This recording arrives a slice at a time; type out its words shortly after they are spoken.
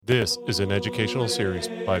This is an educational series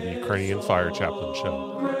by the Ukrainian Fire Chaplain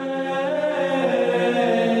Show.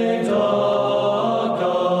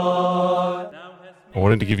 I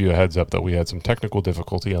wanted to give you a heads up that we had some technical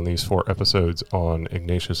difficulty on these 4 episodes on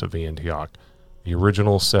Ignatius of Antioch. The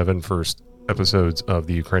original 7 first episodes of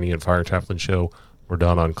the Ukrainian Fire Chaplain Show were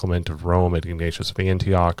done on Clement of Rome at Ignatius of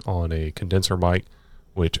Antioch on a condenser mic,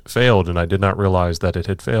 which failed, and I did not realize that it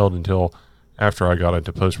had failed until after I got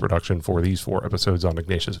into post-production for these 4 episodes on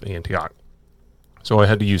Ignatius of Antioch. So I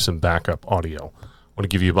had to use some backup audio. I want to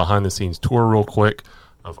give you a behind-the-scenes tour real quick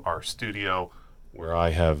of our studio, where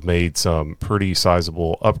I have made some pretty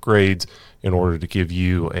sizable upgrades in order to give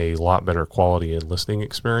you a lot better quality and listening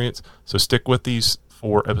experience. So stick with these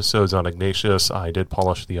 4 episodes on Ignatius. I did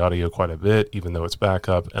polish the audio quite a bit, even though it's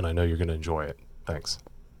backup, and I know you're going to enjoy it. Thanks.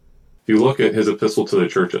 If you look at his epistle to the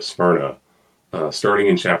church at Smyrna, starting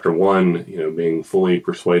in chapter 1, being fully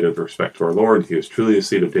persuaded with respect to our Lord, he was truly the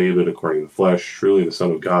seed of David according to the flesh, truly the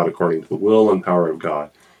Son of God according to the will and power of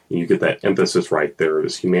God. And you get that emphasis right there of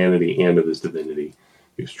his humanity and of his divinity.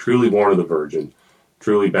 He was truly born of the Virgin,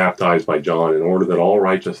 truly baptized by John in order that all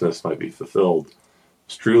righteousness might be fulfilled. He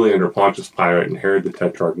was truly under Pontius Pilate and Herod the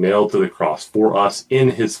Tetrarch, nailed to the cross for us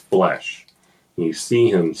in his flesh. And you see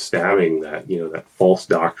him stabbing that false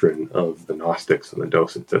doctrine of the Gnostics and the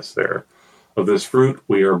Docetists there. Of this fruit,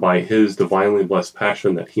 we are by his divinely blessed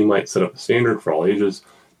passion, that he might set up a standard for all ages,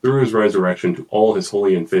 through his resurrection, to all his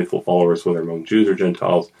holy and faithful followers, whether among Jews or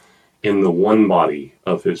Gentiles, in the one body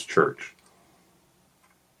of his church.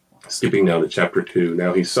 Skipping down to chapter 2,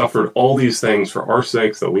 now he suffered all these things for our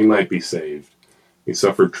sakes, that we might be saved. He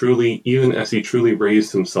suffered truly, even as he truly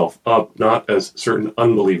raised himself up, not as certain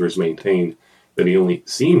unbelievers maintained, that he only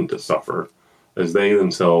seemed to suffer, as they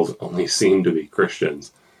themselves only seemed to be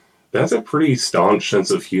Christians. That's a pretty staunch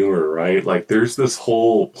sense of humor, right? Like, there's this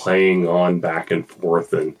whole playing on back and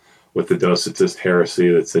forth, and with the Docetist heresy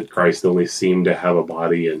that said Christ only seemed to have a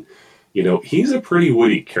body, and he's a pretty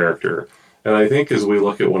witty character. And I think as we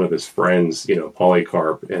look at one of his friends,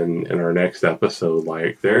 Polycarp, in our next episode,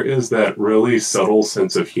 like, there is that really subtle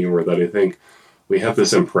sense of humor that I think we have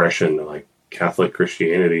this impression like Catholic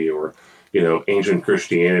Christianity or ancient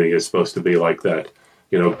Christianity is supposed to be like that.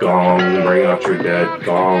 Gong, bring out your dead,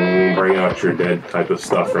 gong, bring out your dead type of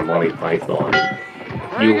stuff from Monty Python.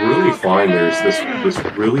 You'll really find there's this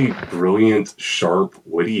really brilliant, sharp,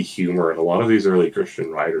 witty humor in a lot of these early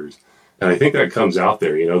Christian writers. And I think that comes out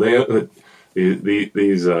there.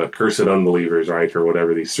 These cursed unbelievers, right, or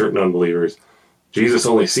whatever, these certain unbelievers, Jesus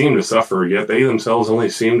only seemed to suffer, yet they themselves only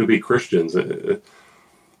seem to be Christians.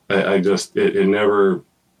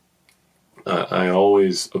 I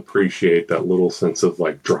always appreciate that little sense of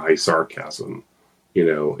like dry sarcasm,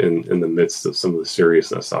 in the midst of some of the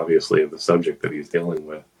seriousness, obviously, of the subject that he's dealing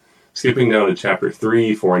with. Skipping down to chapter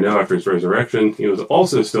 3, for I know after his resurrection, he was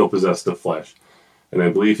also still possessed of flesh, and I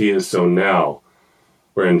believe he is so now.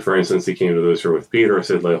 Wherein, for instance, he came to those who were with Peter,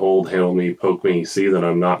 said, lay hold, handle me, poke me, see that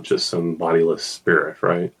I'm not just some bodiless spirit,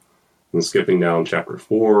 right? And skipping down chapter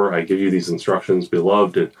 4, I give you these instructions,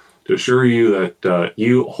 beloved, to assure you that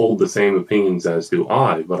you hold the same opinions as do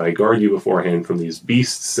I, but I guard you beforehand from these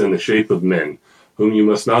beasts in the shape of men, whom you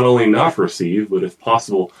must not only not receive, but if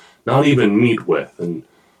possible, not even meet with, and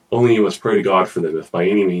only you must pray to God for them, if by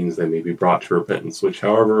any means they may be brought to repentance, which,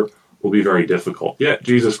 however, will be very difficult. Yet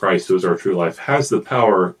Jesus Christ, who is our true life, has the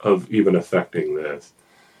power of even effecting this.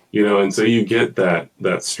 And so you get that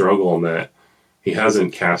struggle, and that he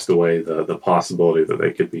hasn't cast away the possibility that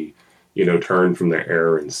they could be turned from their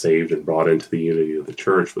error and saved and brought into the unity of the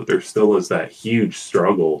church. But there still is that huge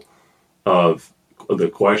struggle of the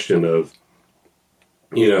question of,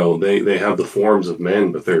 they have the forms of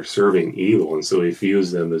men, but they're serving evil. And so he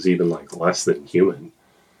views them as even like less than human.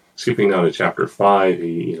 Skipping down to chapter 5,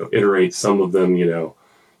 he, iterates some of them,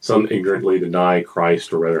 some ignorantly deny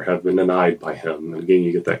Christ, or rather have been denied by him. And again,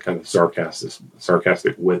 you get that kind of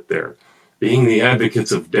sarcastic wit there. Being the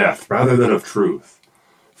advocates of death rather than of truth.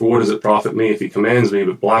 For what does it profit me if he commands me,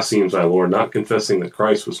 but blasphemes my Lord, not confessing that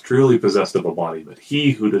Christ was truly possessed of a body? But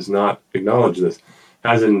he who does not acknowledge this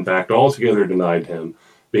has in fact altogether denied him,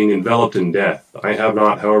 being enveloped in death. I have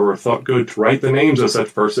not, however, thought good to write the names of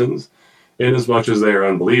such persons, inasmuch as they are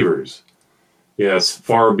unbelievers. Yes,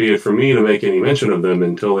 far be it from me to make any mention of them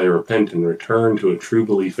until they repent and return to a true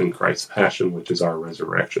belief in Christ's passion, which is our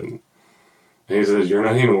resurrection. And he says, you're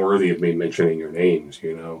not even worthy of me mentioning your names,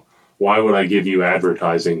 Why would I give you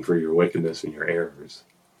advertising for your wickedness and your errors?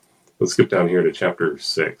 Let's skip down here to chapter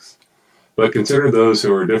 6. But consider those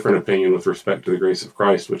who are of different opinion with respect to the grace of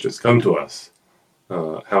Christ, which has come to us.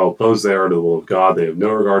 How opposed they are to the will of God. They have no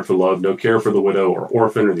regard for love, no care for the widow or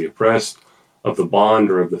orphan or the oppressed, the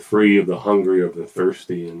bond or of the free, of the hungry, of the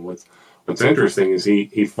thirsty. And what's interesting is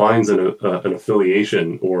he finds an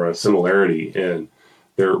affiliation or a similarity in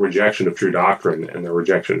their rejection of true doctrine and their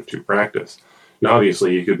rejection of true practice. Now,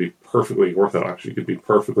 obviously, you could be perfectly orthodox, you could be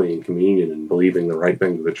perfectly in communion and believing the right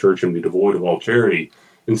thing to the church and be devoid of all charity,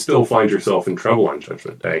 and still find yourself in trouble on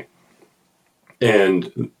Judgment Day.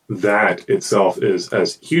 And that itself is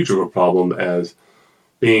as huge of a problem as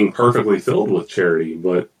being perfectly filled with charity,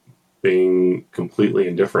 but being completely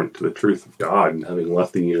indifferent to the truth of God and having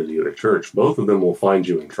left the unity of the church. Both of them will find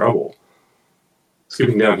you in trouble.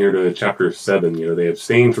 Skipping down here to chapter 7, they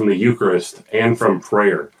abstain from the Eucharist and from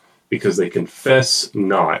prayer because they confess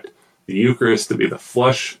not the Eucharist to be the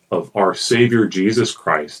flesh of our Savior Jesus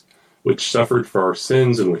Christ, which suffered for our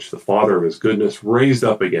sins and which the Father of his goodness raised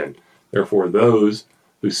up again. Therefore those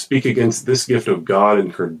who speak against this gift of God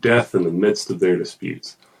incur death in the midst of their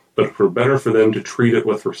disputes. But it were better for them to treat it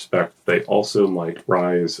with respect, that they also might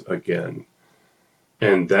rise again.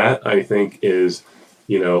 And that, I think, is,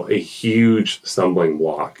 a huge stumbling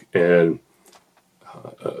block. And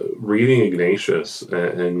reading Ignatius,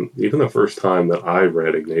 and even the first time that I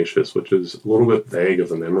read Ignatius, which is a little bit vague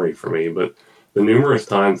of a memory for me, but the numerous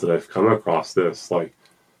times that I've come across this,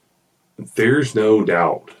 there's no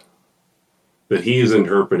doubt that he is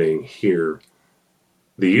interpreting here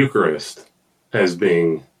the Eucharist as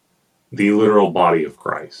being the literal body of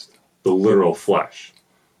Christ, the literal flesh.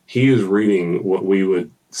 He is reading what we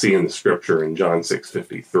would see in the scripture in John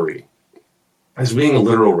 6:53 as being a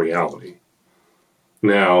literal reality.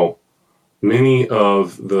 Now, many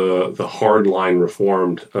of the hardline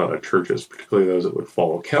Reformed churches, particularly those that would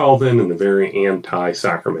follow Calvin and the very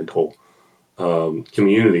anti-sacramental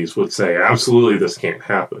communities, would say, absolutely, this can't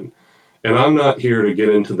happen. And I'm not here to get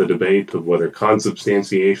into the debate of whether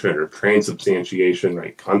consubstantiation or transubstantiation,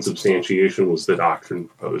 right? Consubstantiation was the doctrine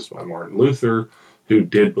proposed by Martin Luther, who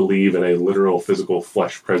did believe in a literal physical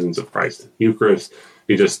flesh presence of Christ in the Eucharist.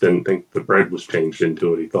 He just didn't think the bread was changed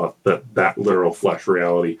into it. He thought that literal flesh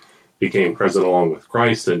reality became present along with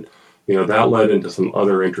Christ. And, that led into some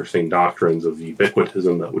other interesting doctrines of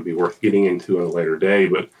ubiquitism that would be worth getting into in a later day.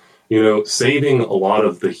 But, saving a lot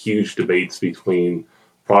of the huge debates between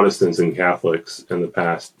Protestants and Catholics in the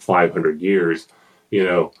past 500 years,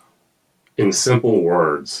 in simple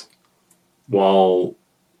words, while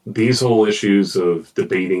these whole issues of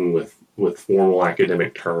debating with formal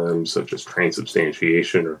academic terms such as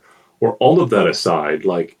transubstantiation or all of that aside,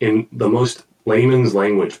 in the most layman's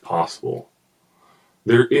language possible,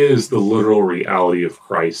 there is the literal reality of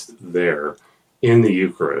Christ there in the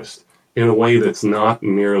Eucharist in a way that's not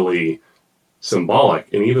merely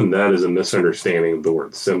symbolic, and even that is a misunderstanding of the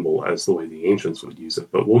word symbol as the way the ancients would use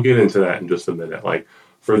it. But we'll get into that in just a minute.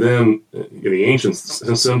 For them, the ancients,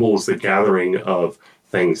 a symbol was the gathering of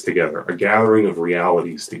things together, a gathering of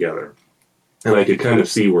realities together. And I could kind of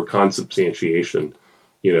see where consubstantiation,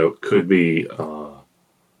 could be, the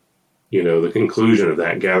conclusion of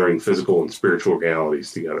that, gathering physical and spiritual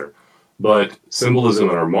realities together. But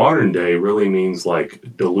symbolism in our modern day really means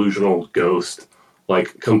delusional ghost,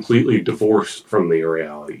 completely divorced from the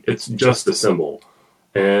reality. It's just a symbol.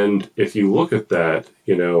 And if you look at that,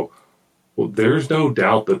 there's no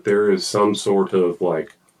doubt that there is some sort of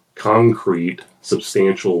concrete,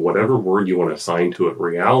 substantial, whatever word you want to assign to it,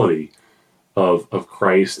 reality of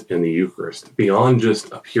Christ in the Eucharist, beyond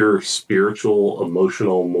just a pure spiritual,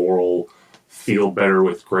 emotional, moral, feel better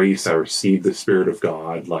with grace, I receive the Spirit of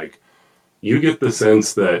God. You get the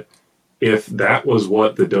sense that if that was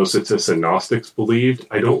what the Docetists and Gnostics believed,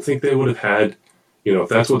 I don't think they would have had, if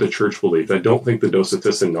that's what the church believed, I don't think the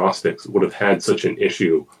Docetists and Gnostics would have had such an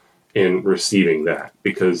issue in receiving that,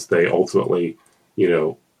 because they ultimately,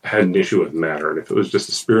 had an issue with matter. And if it was just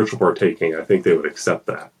a spiritual partaking, I think they would accept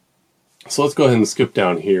that. So let's go ahead and skip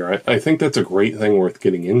down here. I think that's a great thing worth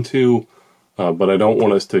getting into, but I don't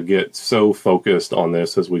want us to get so focused on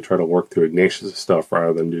this as we try to work through Ignatius' stuff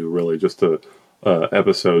rather than do really just a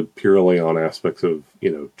episode purely on aspects of,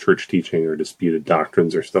 church teaching or disputed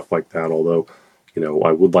doctrines or stuff like that, although,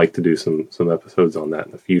 I would like to do some episodes on that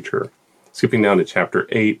in the future. Skipping down to chapter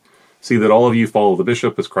 8, see that all of you follow the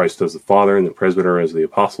bishop as Christ does the Father, and the presbyter as the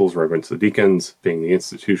apostles, reverence the deacons, being the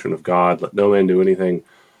institution of God. Let no man do anything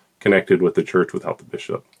connected with the church without the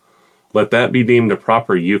bishop. Let that be deemed a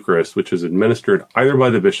proper Eucharist, which is administered either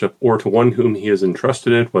by the bishop or to one whom he has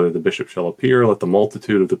entrusted it, whether the bishop shall appear. Let the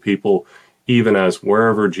multitude of the people, even as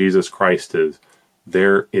wherever Jesus Christ is,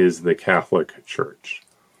 there is the Catholic Church.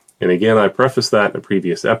 And again, I prefaced that in a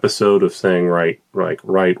previous episode of saying, right,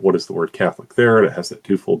 what is the word Catholic there? And it has that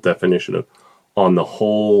twofold definition of on the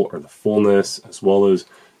whole or the fullness, as well as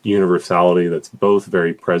universality that's both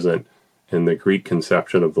very present in the Greek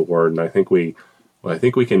conception of the word. And I think we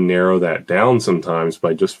can narrow that down sometimes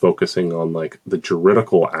by just focusing on like the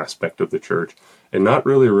juridical aspect of the church and not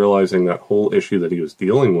really realizing that whole issue that he was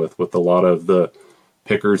dealing with a lot of the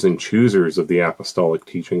pickers and choosers of the apostolic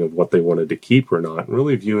teaching of what they wanted to keep or not, and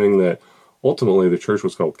really viewing that ultimately the church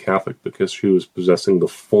was called Catholic because she was possessing the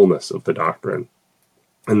fullness of the doctrine.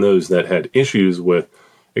 And those that had issues with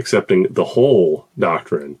accepting the whole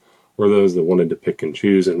doctrine were those that wanted to pick and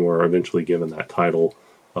choose and were eventually given that title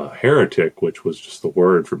heretic, which was just the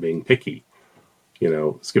word for being picky.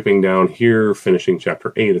 Skipping down here, finishing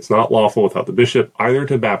chapter 8, it's not lawful without the bishop either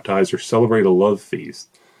to baptize or celebrate a love feast.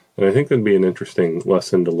 And I think that'd be an interesting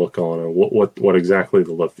lesson to look on what exactly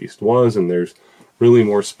the love feast was, and there's really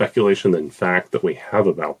more speculation than fact that we have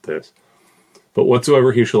about this. But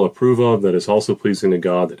whatsoever he shall approve of, that is also pleasing to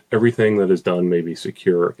God, that everything that is done may be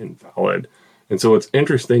secure and valid. And so what's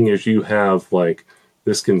interesting is you have like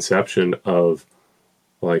this conception of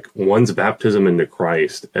like one's baptism into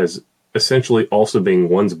Christ as essentially also being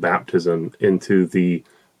one's baptism into the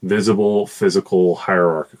visible, physical,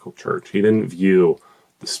 hierarchical church. He didn't view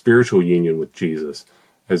the spiritual union with Jesus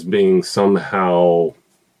as being somehow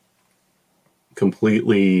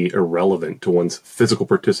completely irrelevant to one's physical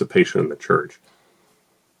participation in the church.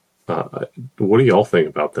 What do y'all think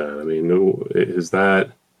about that? I mean,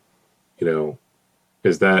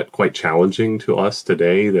 is that quite challenging to us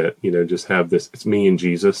today that, just have this, it's me and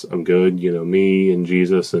Jesus, I'm good, me and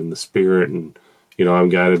Jesus and the Spirit, and, I'm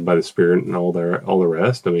guided by the Spirit and all the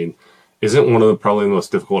rest. I mean, isn't one of probably the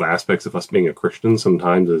most difficult aspects of us being a Christian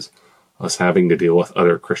sometimes is us having to deal with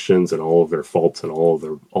other Christians and all of their faults and all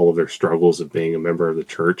of their struggles of being a member of the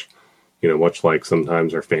church? Much like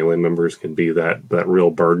sometimes our family members can be that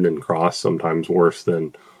real burden and cross, sometimes worse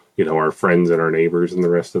than, our friends and our neighbors and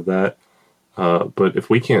the rest of that. But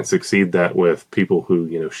if we can't succeed that with people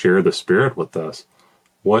who, share the Spirit with us,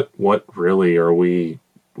 what really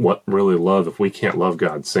love, if we can't love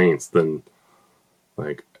God's saints, then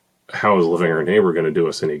like, how is loving our neighbor going to do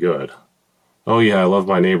us any good? Oh yeah, I love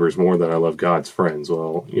my neighbors more than I love God's friends.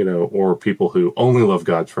 Well, or people who only love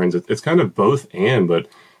God's friends. It's kind of both and, but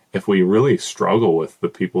if we really struggle with the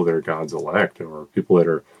people that are God's elect or people that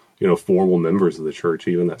are, formal members of the church,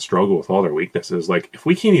 even that struggle with all their weaknesses, like if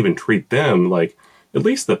we can't even treat them like at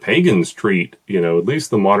least the pagans treat, at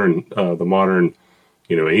least the modern,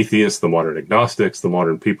 atheists, the modern agnostics, the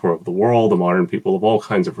modern people of the world, the modern people of all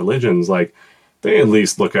kinds of religions, like they at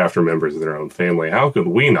least look after members of their own family. How could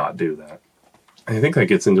we not do that? I think that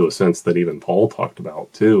gets into a sense that even Paul talked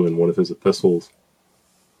about too in one of his epistles.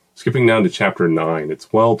 Skipping down to chapter 9,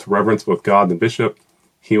 it's well to reverence both God and the bishop.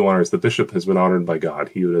 He who honors the bishop has been honored by God.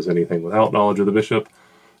 He who does anything without knowledge of the bishop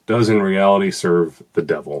does in reality serve the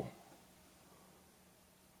devil.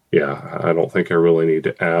 Yeah, I don't think I really need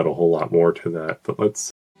to add a whole lot more to that, but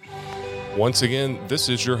let's... Once again, this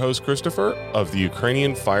is your host, Christopher, of the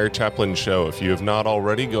Ukrainian Fire Chaplain Show. If you have not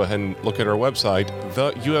already, go ahead and look at our website,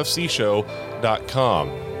 theufcshow.com.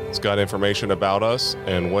 It's got information about us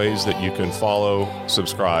and ways that you can follow,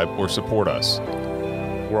 subscribe, or support us.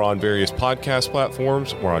 We're on various podcast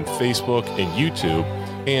platforms. We're on Facebook and YouTube.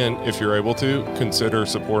 And if you're able to, consider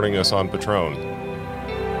supporting us on Patreon.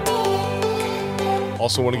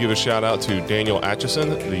 Also want to give a shout out to Daniel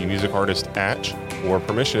Atchison, the music artist Atch, for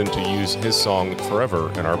permission to use his song Forever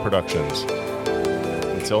in our productions.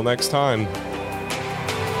 Until next time.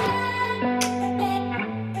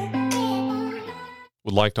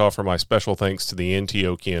 Would like to offer my special thanks to the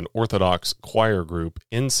Antiochian Orthodox choir group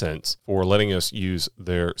Incense for letting us use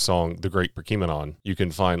their song The Great Perkimenon. You can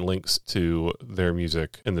find links to their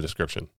music in the description.